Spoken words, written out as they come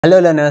Hello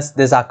learners,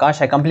 this is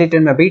Akash. I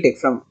completed my BTech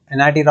from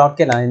NIT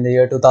Rourkela in the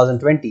year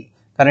 2020.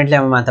 Currently, I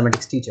am a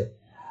mathematics teacher.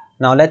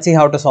 Now, let's see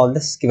how to solve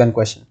this given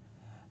question.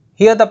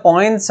 Here, the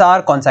points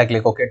are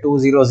concyclic. Okay, 2,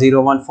 0,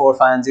 0, 1, 4,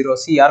 5, and 0,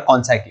 C are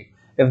concyclic.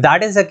 If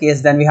that is the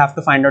case, then we have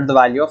to find out the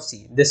value of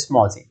C, this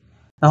small c.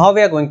 Now, how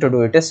we are going to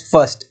do it is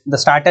first, the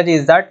strategy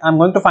is that I'm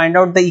going to find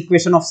out the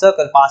equation of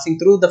circle passing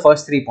through the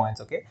first 3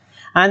 points. Okay,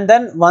 and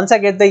then once I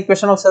get the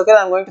equation of circle,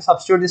 I'm going to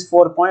substitute this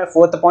fourth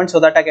point so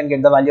that I can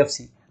get the value of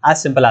C. As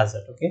simple as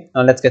that. Okay,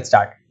 now let's get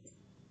started.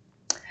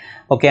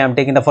 Okay, I'm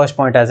taking the first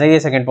point as A,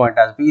 second point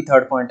as B,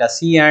 third point as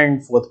C,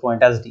 and fourth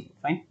point as D.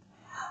 Fine.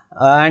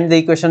 And the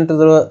equation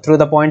through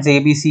the points A,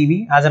 B, C,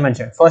 B, as I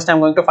mentioned. First, I'm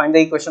going to find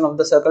the equation of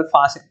the circle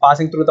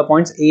passing through the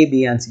points A,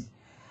 B, and C.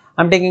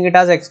 I'm taking it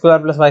as x square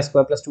plus y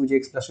square plus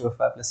 2gx plus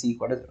 2fy plus c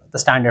equal to 0, the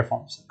standard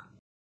form.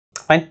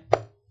 Fine.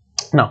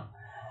 Now,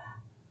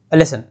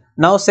 listen.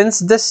 Now, since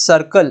this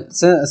circle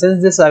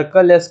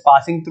is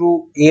passing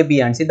through A, B,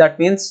 and C, that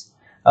means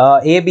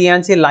A, B,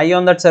 and C lie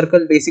on that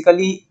circle.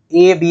 Basically,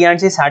 A, B, and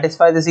C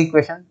satisfy this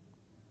equation.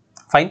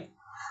 Fine.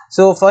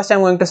 So first, I'm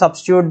going to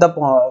substitute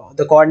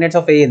the coordinates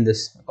of A in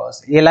this,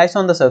 because A lies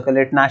on the circle.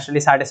 It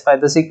naturally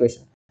satisfies this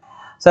equation.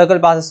 Circle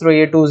passes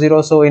through A, 2,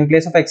 0. So in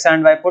place of x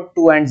and y, put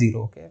 2 and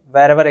 0. Okay.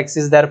 Wherever x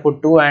is there,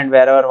 put 2, and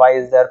wherever y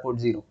is there, put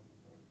 0.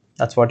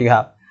 That's what you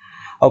have.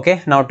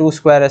 Okay. Now 2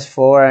 square is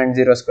 4 and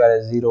 0 square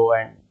is 0,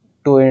 and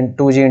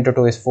 2g into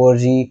 2 is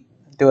 4g.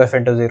 2f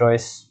into 0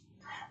 is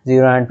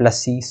 0 and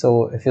plus c.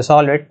 So if you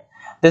solve it,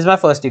 this is my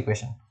first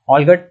equation.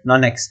 All good. Now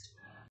next.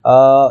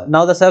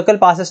 Now the circle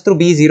passes through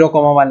B 0,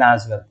 1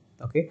 as well.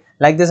 Okay.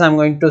 Like this, I'm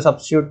going to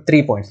substitute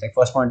 3 points. Like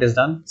first point is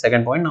done.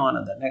 Second point, now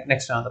another.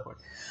 Next another point.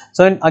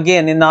 So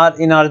again in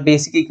our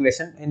basic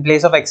equation, in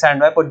place of x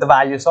and y, put the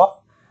values of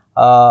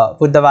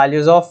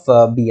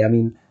b. I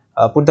mean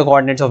put the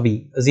coordinates of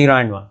b, 0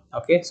 and 1.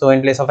 Okay, so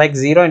in place of x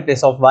 0, in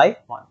place of y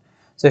 1.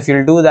 So if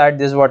you'll do that,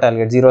 this is what I'll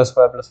get: 0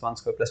 square plus 1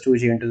 square plus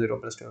 2g into 0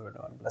 plus 2 into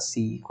 1 plus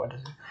c equal to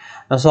 0.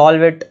 Now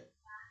solve it.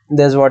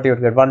 This is what you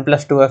would get: 1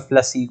 plus 2f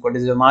plus c equal to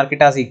 0. Mark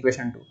it as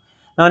equation 2.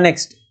 Now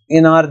next,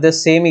 in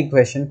this same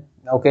equation,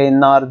 okay,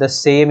 I'm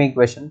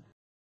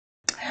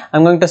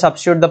going to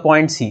substitute the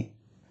point c.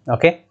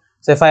 Okay.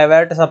 So if I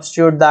were to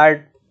substitute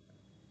that,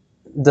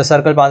 the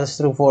circle passes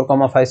through 4,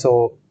 5,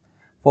 so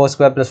 4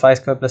 square plus 5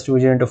 square plus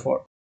 2g into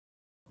 4.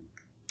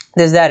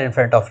 This is there in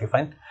front of you.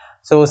 Fine.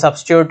 So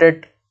substitute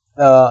it.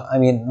 Solve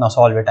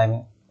it. Sorry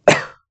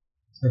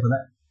for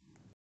that.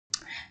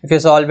 If you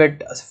solve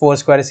it, 4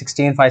 square is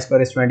 16, 5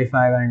 square is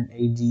 25, and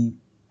 8g,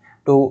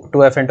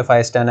 2f into 5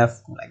 is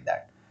 10f, like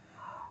that.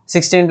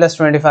 16 plus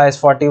 25 is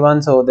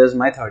 41. So this is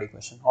my third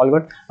equation. All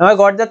good. Now I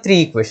got the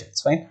 3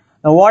 equations. Fine.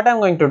 Now what I'm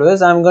going to do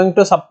is I'm going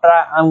to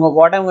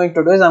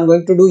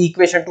do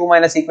equation 2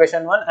 minus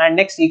equation 1, and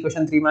next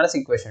equation 3 minus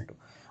equation 2.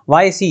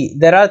 Why? See,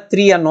 there are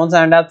 3 unknowns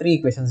and I have 3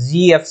 equations,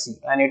 G, F, C.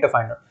 I need to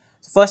find out.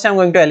 So first I'm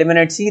going to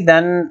eliminate C,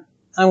 then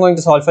I'm going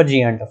to solve for G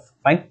and F.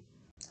 Fine.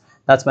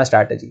 That's my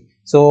strategy.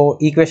 So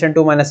equation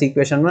 2 minus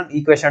equation 1,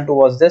 equation 2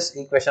 was this,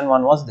 equation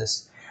 1 was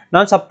this.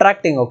 Now I'm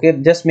subtracting. Okay,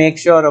 just make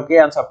sure. Okay,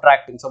 I'm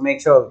subtracting. So make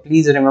sure,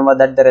 please remember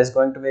that there is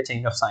going to be a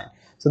change of sign.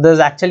 So there is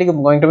actually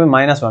going to be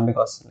minus 1,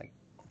 because like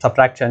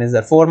subtraction is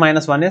there. 4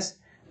 minus 1 is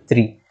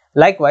 3.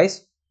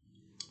 Likewise,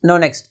 now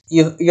next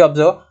you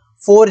observe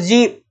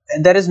 4g,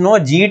 there is no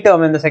g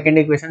term in the second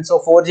equation,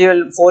 so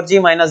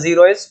 4g minus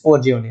 0 is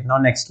 4g only. Now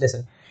next,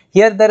 listen,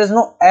 here there is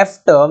no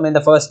f term in the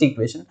first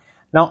equation.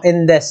 Now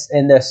in this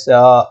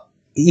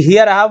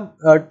here I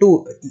have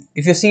 2.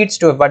 If you see, it's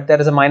 2f, but there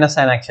is a minus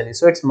sign actually,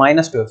 so it's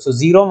minus 2f. So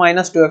 0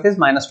 minus 2f is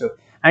minus 2f,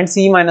 and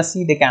c minus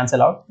c, they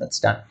cancel out. That's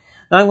done.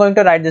 Now I'm going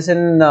to write this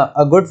in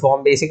a good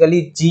form,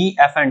 basically g,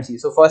 f, and c.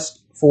 So first,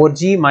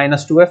 4g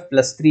minus 2f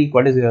plus 3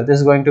 equal to 0. This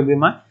is going to be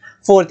my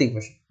fourth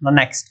equation. Now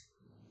next,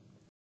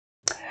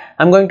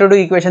 I'm going to do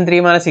equation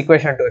 3 minus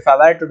equation 2. If I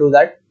were to do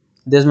that,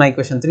 this is my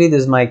equation 3,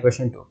 this is my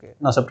equation 2. Okay,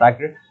 now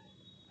subtract it.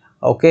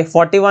 Okay,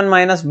 41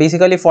 minus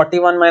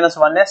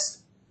 1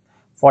 is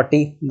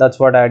 40. That's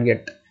what I'd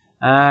get.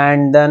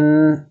 And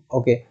then,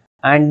 okay,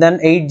 and then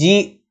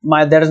 8g,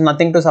 there is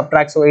nothing to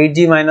subtract, so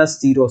 8g minus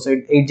 0, so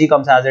 8g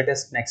comes as it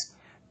is. Next,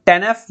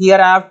 10f, here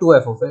I have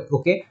 2f of it.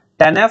 Okay,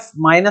 10f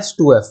minus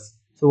 2f,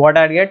 so what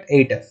I get?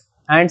 8f.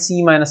 And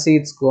c minus c,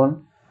 it's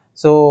gone.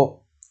 So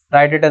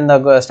write it in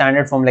the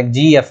standard form, like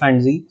g, f,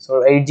 and z.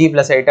 So 8g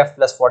plus 8f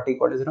plus 40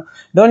 equal to 0.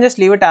 Don't just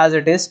leave it as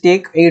it is,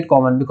 take 8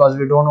 common, because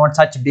we don't want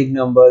such big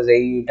numbers,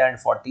 8 and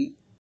 40.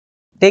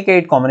 Take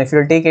 8 common. If you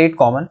will take 8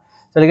 common,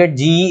 so you get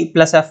g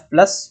plus f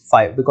plus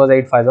 5, because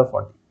 8 5s are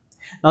 40.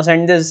 Now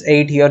send this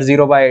 8 here,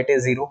 0 by 8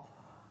 is 0.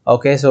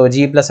 Okay, so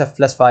g plus f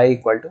plus 5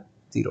 equal to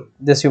 0.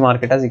 This you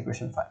mark it as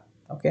equation 5.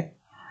 Okay.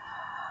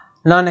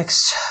 Now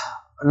next,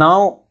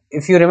 now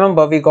if you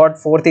remember, we got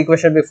fourth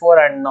equation before,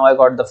 and now I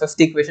got the fifth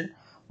equation.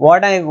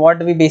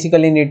 What we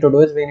basically need to do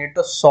is we need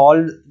to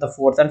solve the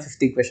fourth and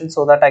fifth equation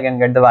so that I can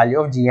get the value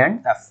of g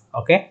and f.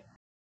 Okay.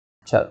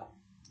 Chalo.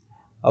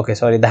 Okay,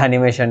 sorry, the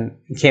animation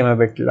came a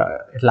bit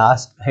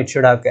last. It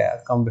should have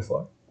come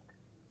before.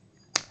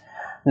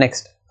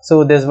 Next,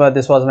 So this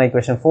was my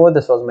equation 4,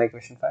 this was my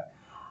equation 5.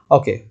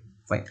 Okay,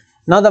 fine.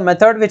 Now the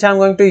method which I'm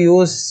going to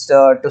use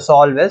to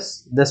solve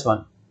is this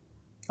one.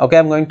 Okay,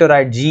 I'm going to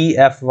write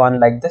GF1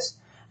 like this,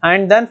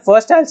 and then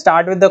first I'll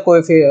start with the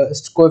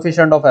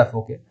coefficient of f.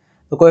 Okay,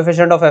 the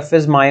coefficient of f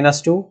is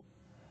 -2,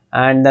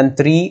 and then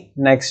 3,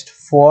 next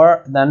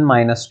 4, then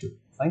 -2.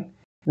 Fine.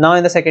 Now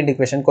in the second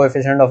equation,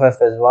 coefficient of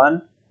f is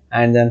 1,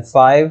 and then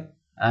 5,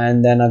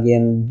 and then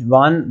again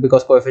 1,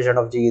 because coefficient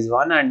of g is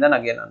 1, and then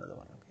again another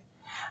 1. Okay,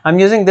 I'm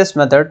using this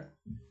method,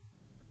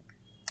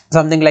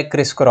 something like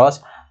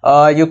crisscross.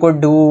 You could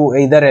do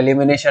either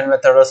elimination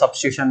method or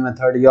substitution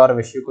method, your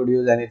wish. You could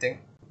use anything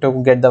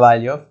to get the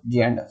value of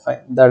g and f.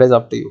 Fine, that is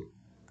up to you.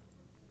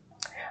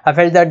 I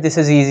felt that this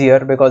is easier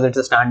because it's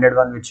a standard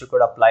one which you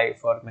could apply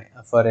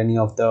for any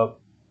of the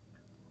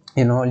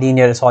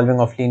linear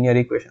solving of linear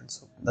equations.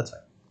 So that's why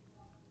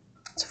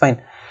it's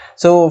fine.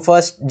 So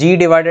first, g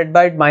divided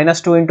by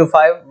 -2 into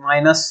 5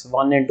 minus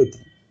 1 into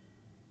 3,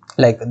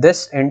 like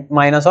this, and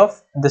minus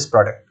of this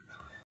product.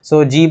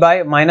 So g by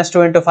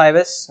 -2 into 5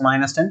 is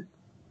 -10,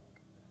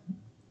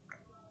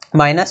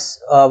 minus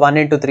 1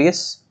 into 3 is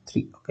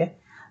 3. Okay,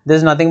 this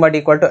is nothing but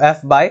equal to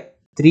f by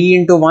 3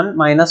 into 1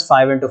 minus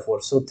 5 into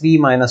 4. So 3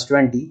 minus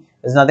 20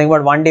 is nothing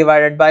but 1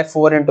 divided by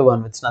 4 into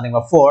 1, which is nothing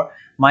but 4,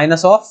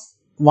 minus of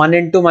 1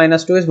 into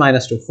 -2 is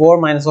 -2, 4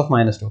 minus of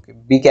 -2. Okay,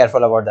 be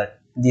careful about that,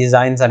 these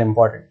signs are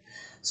important.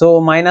 So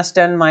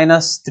 -10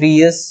 minus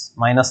 3 is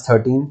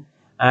 -13,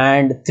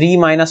 and 3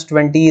 minus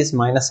 20 is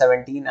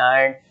 -17,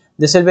 and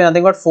this will be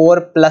nothing but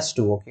 4 plus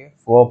 2. Okay,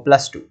 4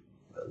 plus 2,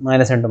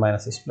 minus into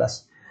minus is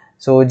plus.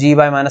 So g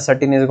by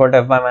 -13 is equal to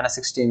f by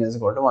 -16 is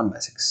equal to 1 by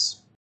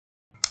 6.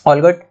 All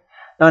good.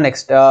 Now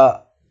next,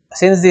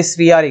 since these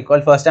three are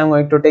equal, first I am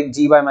going to take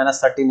g by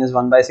 -13 is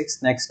 1 by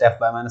 6, next f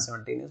by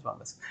 -17 is 1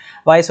 by 6.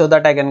 Why? So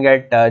that I can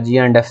get g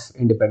and f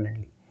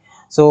independently.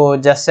 So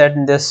just set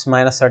this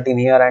 -13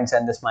 here and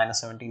send this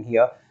 -17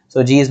 here.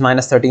 So g is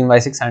 -13 by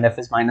 6 and f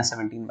is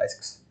 -17 by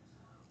 6.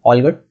 All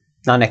good.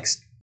 Now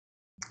next,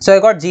 so I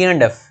got g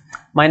and f.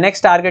 My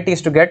next target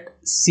is to get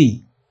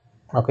c.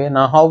 Okay,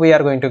 now how we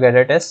are going to get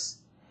it is,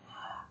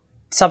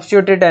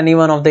 substitute it any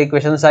one of the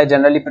equations. I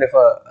generally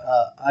prefer,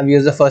 I've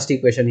used the first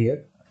equation here.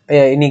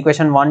 In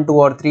equation 1, 2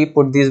 or 3,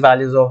 put these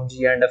values of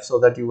g and f so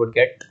that you would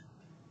get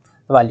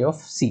the value of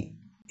c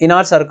in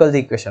our circles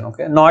equation.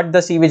 Okay, not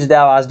the c which they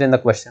have asked in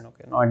the question.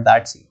 Okay, not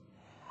that c.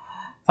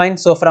 Fine.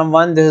 So from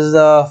 1, this is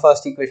the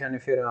first equation,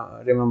 if you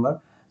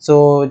remember. So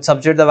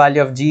substitute the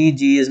value of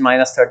g is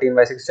 -13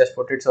 by 6, just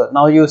put it. So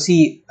now you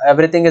see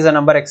everything is a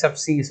number except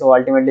c, so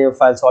ultimately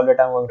if I'll solve it,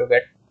 I'm going to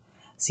get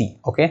c.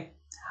 Okay,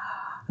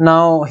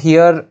 now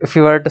here if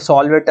you were to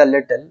solve it a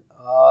little,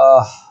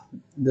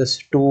 this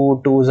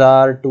 2 2s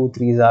are 2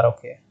 3s are.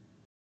 Okay,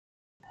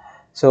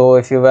 so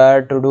if you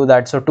were to do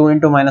that, so 2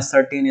 into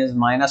 -13 is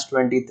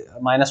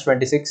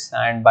 -26,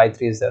 and by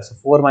 3 is there, so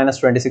 4 minus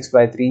 26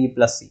 by 3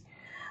 plus c.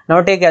 Now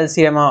take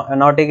LCM.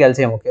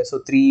 Okay, so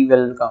 3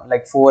 will come,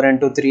 like 4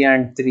 into 3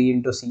 and 3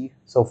 into c.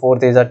 So 4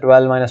 3s are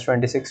 12 minus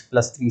 26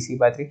 plus 3c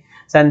by 3.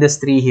 Send this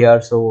 3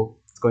 here, so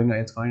it's going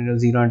to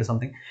 0 into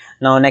something.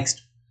 Now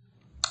next,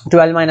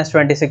 12 minus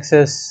 26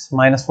 is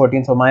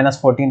 -14. So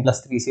 -14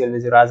 plus 3c will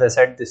be 0. As I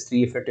said, this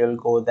 3, if it will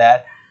go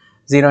there,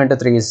 0 into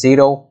 3 is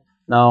 0.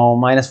 Now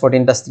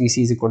 -14 plus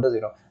 3c is equal to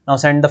 0. Now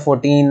send the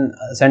 14,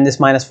 send this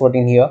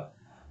 -14 here.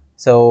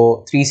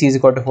 So 3c is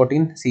equal to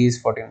 14. C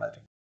is 14 by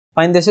 3.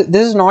 Fine. This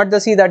is not the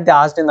c that they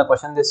asked in the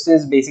question. This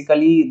is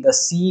basically the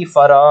c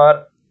for our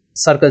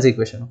circles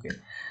equation. Okay.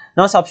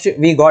 Now substitute.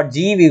 We got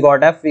g, we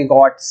got f, we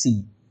got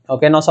c.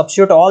 Okay. Now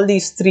substitute all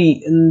these three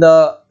in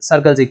the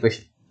circles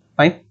equation.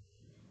 Fine.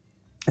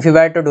 If you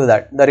were to do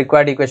that, the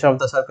required equation of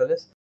the circle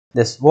is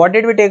this. What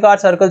did we take our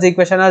circles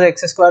equation as?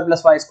 X square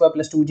plus y square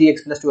plus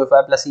 2gx plus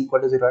 2fy plus c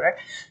equal to 0, right?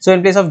 So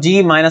in place of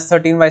g,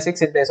 -13 by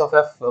 6, in place of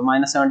f,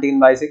 -17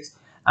 by 6,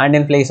 and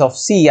in place of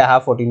c, I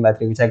have 14 by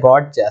 3, which I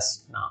got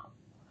just now.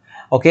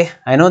 Okay,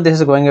 I know this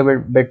is going a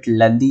bit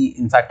lengthy.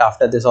 In fact,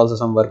 after this also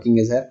some working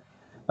is here,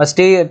 but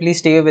please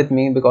stay with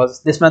me,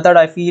 because this method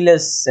I feel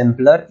is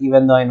simpler,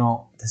 even though I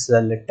know this is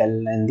a little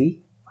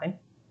lengthy. Fine,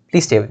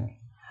 please stay with me.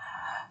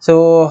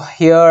 So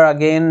here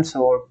again,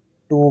 so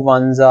 2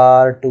 1s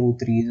are, 2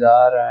 3s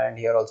are, and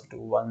here also 2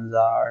 1s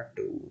are,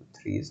 2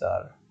 3s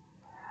are.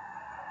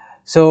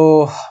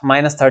 So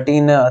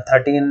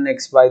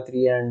 -13x by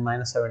 3 and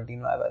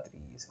 -17y by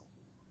 3. So,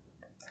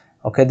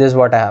 okay, this is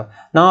what I have.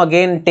 Now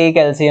again take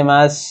LCM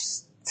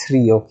as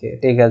 3. Okay,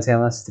 take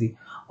LCM as 3.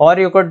 Or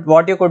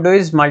what you could do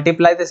is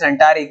multiply this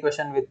entire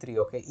equation with 3.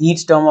 Okay,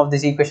 each term of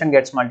this equation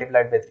gets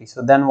multiplied by 3.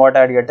 So then what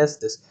I get is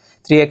this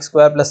 3x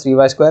square plus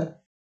 3y square.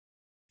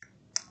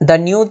 The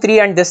new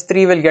 3 and this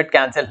 3 will get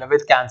cancelled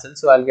with cancel.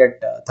 So I'll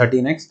get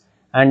 13x,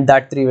 and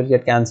that 3 will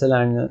get cancelled.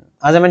 And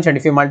as I mentioned,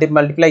 if you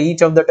multiply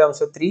each of the terms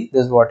with 3,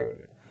 this is what you will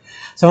get.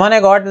 So when I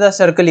got the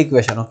circle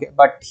equation, okay,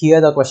 but here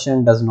the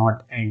question does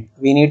not end.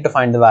 We need to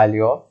find the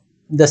value of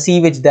the c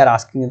which they are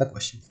asking in the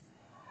question.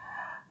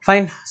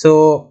 Fine.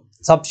 So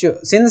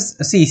substitute,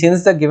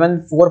 since the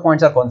given 4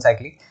 points are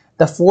concyclic,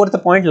 the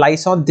fourth point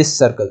lies on this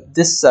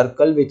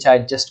circle which I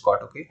just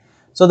got. Okay,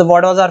 So the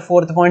what was our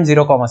fourth point?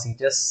 0 comma c.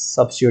 Just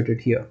substitute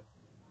it here.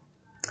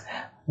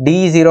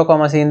 D 0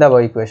 comma c in the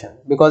above equation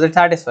because it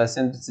satisfies,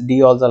 since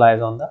D also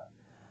lies on the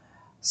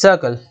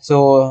circle.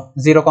 So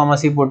 0 comma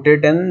c, put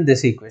it in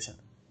this equation.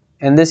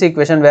 In this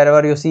equation,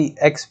 wherever you see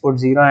x, put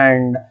 0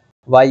 and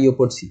y you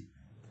put c.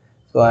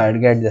 So I'd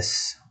get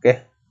this.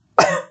 Okay.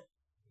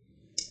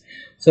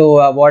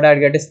 So what I'd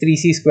get is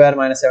 3c square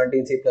minus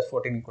 17c plus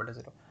 14 equal to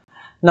 0.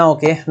 Now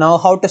okay, now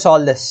how to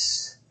solve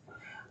this?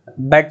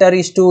 Better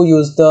is to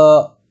use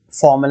the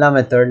formula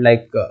method,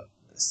 like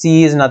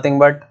c is nothing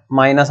but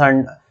minus,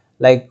 and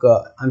like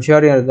I'm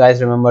sure you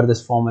guys remember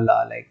this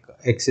formula, like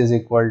x is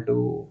equal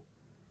to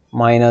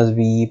minus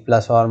b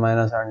plus or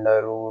minus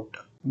under root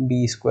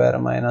b square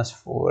minus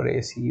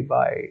 4ac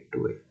by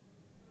 2a.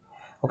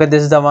 Okay,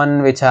 this is the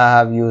one which I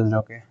have used.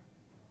 Okay,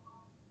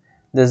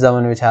 this is the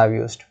one which I have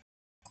used.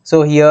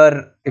 So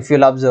here, if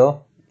you'll observe,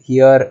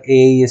 here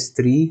a is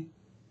 3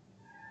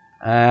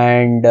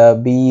 and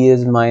b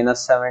is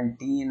minus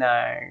 17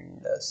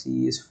 and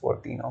c is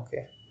 14.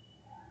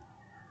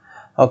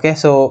 Okay,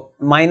 so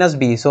minus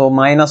b, so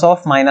minus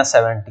of minus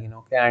 17.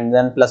 Okay, and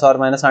then plus or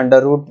minus under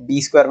root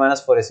b square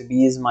minus 4ac.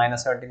 B is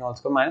minus 17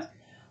 also minus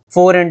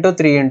 4 into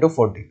 3 into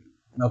 14.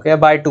 Okay,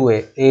 by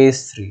 2a. A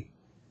is 3.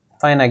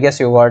 Fine, I guess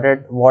you got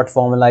it, what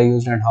formula I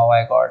used and how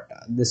I got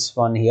this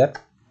one here.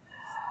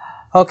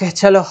 Okay,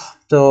 chalo.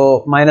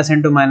 So minus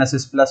into minus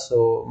is plus,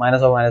 so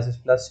minus of minus is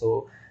plus,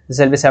 so this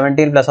will be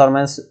 17 plus or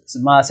minus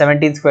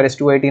 17 square is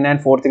 289,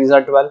 4 3s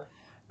are 12,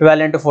 12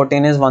 into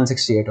 14 is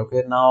 168.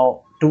 Okay,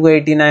 now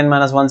 289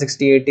 minus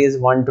 168 is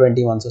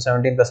 121, so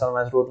 17 plus or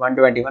minus root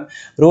 121,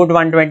 root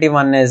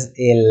 121 is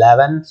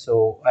 11,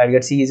 so I'll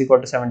get c is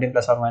equal to 17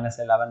 plus or minus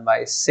 11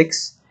 by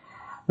 6.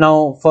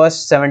 Now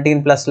first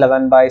 17 plus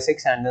 11 by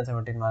 6 and then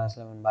 17 minus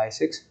 11 by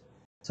 6,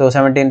 so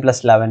 17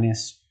 plus 11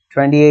 is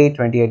 28,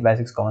 28 by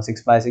 6 comma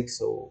 6 by 6,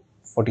 so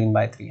 14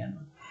 by 3 and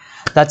 1.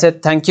 That's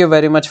it. Thank you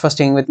very much for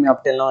staying with me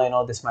up till now. I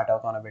know this might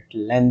have gone a bit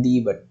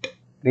lengthy, but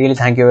really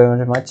thank you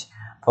very much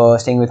for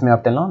staying with me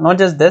up till now. Not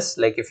just this,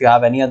 like if you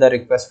have any other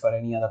request for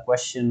any other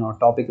question or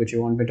topic which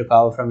you want me to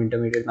cover from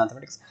intermediate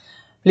mathematics,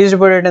 please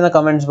put it in the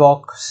comments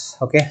box,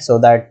 okay, so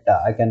that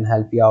I can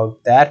help you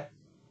out there.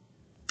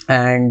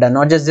 And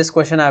not just this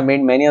question, I've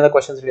made many other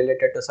questions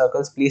related to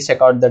circles. Please check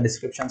out the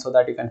description so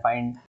that you can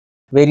find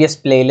various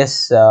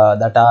playlists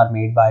that are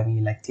made by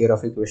me, like theory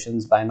of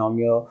equations,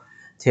 binomial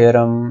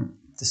theorem,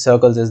 the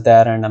circles is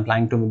there, and I'm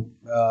planning to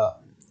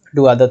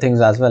do other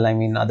things as well, I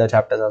mean other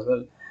chapters as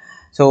well.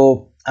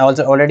 So I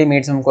also already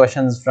made some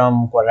questions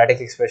from quadratic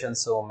expressions,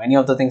 so many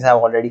of the things I've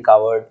already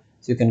covered,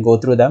 so you can go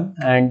through them,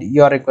 and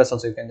your requests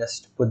also you can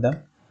just put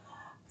them.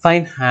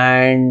 Fine,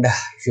 and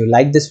if you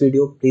like this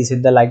video, please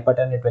hit the like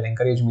button. It will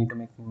encourage me to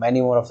make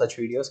many more of such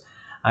videos.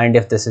 And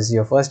if this is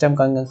your first time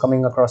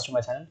coming across to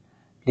my channel,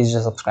 please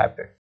just subscribe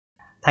to it.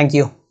 Thank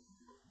you.